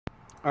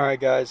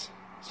Alright guys,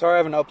 sorry I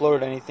haven't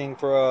uploaded anything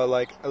for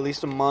like at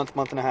least a month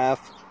and a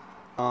half.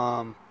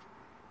 I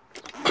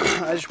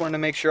just wanted to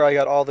make sure I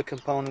got all the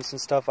components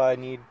and stuff I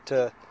need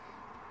to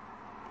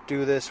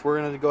do this. We're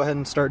going to go ahead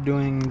and start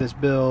doing this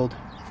build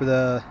for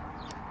the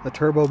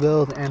turbo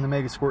build and the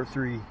Mega Sport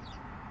 3.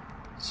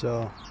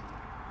 So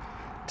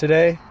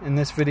today in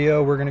this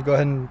video we're going to go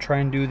ahead and try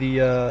and do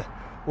the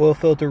oil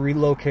filter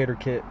relocator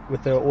kit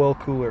with the oil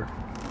cooler.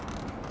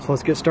 So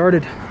let's get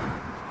started.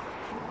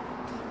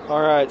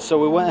 Alright, so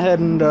we went ahead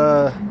and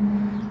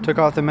took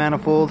off the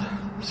manifold,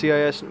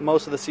 CIS,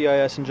 most of the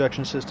CIS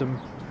injection system.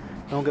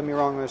 Don't get me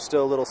wrong, there's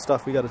still a little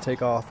stuff we got to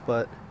take off,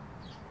 but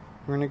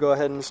we're going to go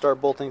ahead and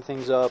start bolting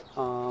things up.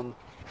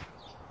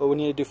 What we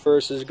need to do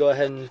first is go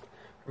ahead and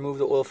remove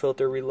the oil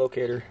filter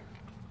relocator,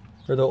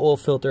 or the oil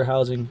filter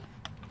housing.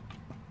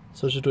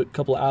 So just a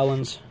couple of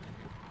Allens.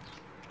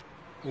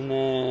 And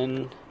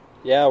then,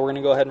 yeah, we're going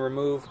to go ahead and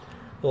remove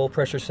the oil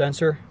pressure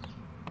sensor,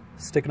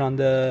 stick it on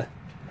the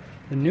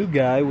new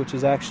guy, which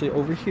is actually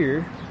over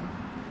here,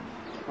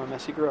 my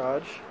messy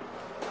garage.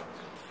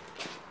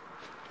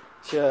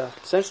 So yeah,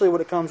 essentially what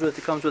it comes with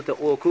the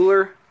oil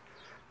cooler,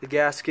 the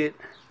gasket,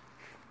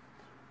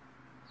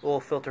 oil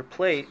filter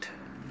plate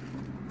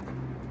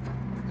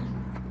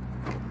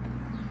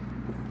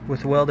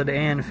with welded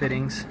AN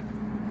fittings.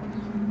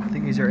 I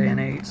think these are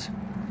AN8s,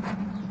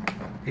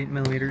 8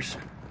 millimeters.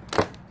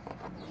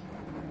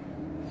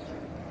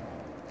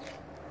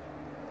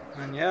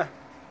 And yeah,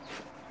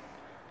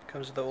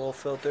 comes with the oil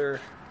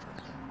filter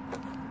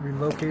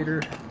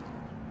relocator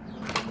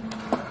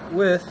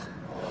with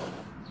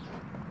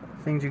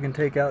things you can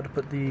take out to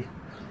put the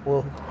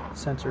oil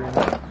sensor in,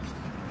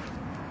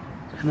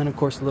 and then of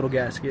course the little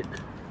gasket.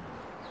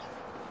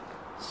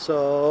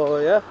 So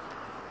yeah.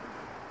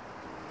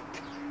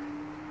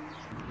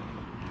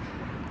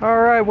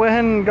 Alright, went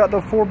ahead and got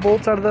the 4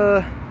 bolts out of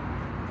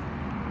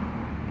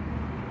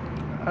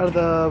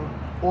the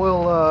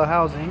oil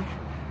housing.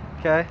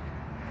 Okay.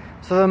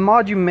 So the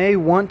mod you may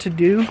want to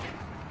do,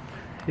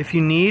 if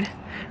you need,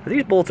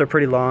 these bolts are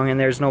pretty long and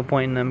there's no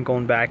point in them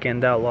going back in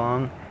that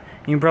long.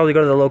 You can probably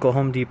go to the local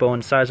Home Depot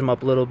and size them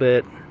up a little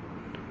bit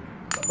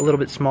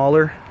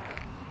smaller.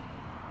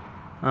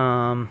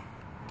 So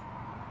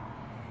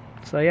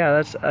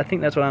yeah, I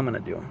think that's what I'm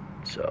gonna do.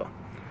 So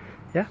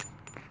yeah.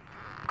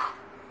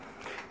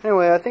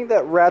 Anyway, I think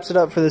that wraps it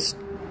up for this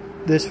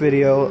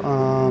video.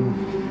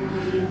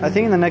 I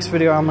think in the next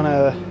video I'm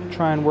gonna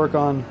try and work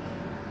on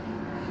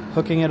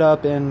hooking it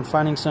up and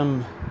finding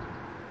some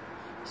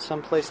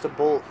place to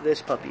bolt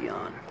this puppy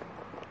on.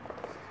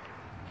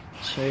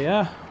 So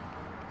yeah,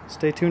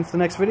 stay tuned for the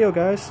next video,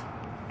 guys.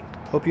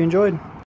 Hope you enjoyed.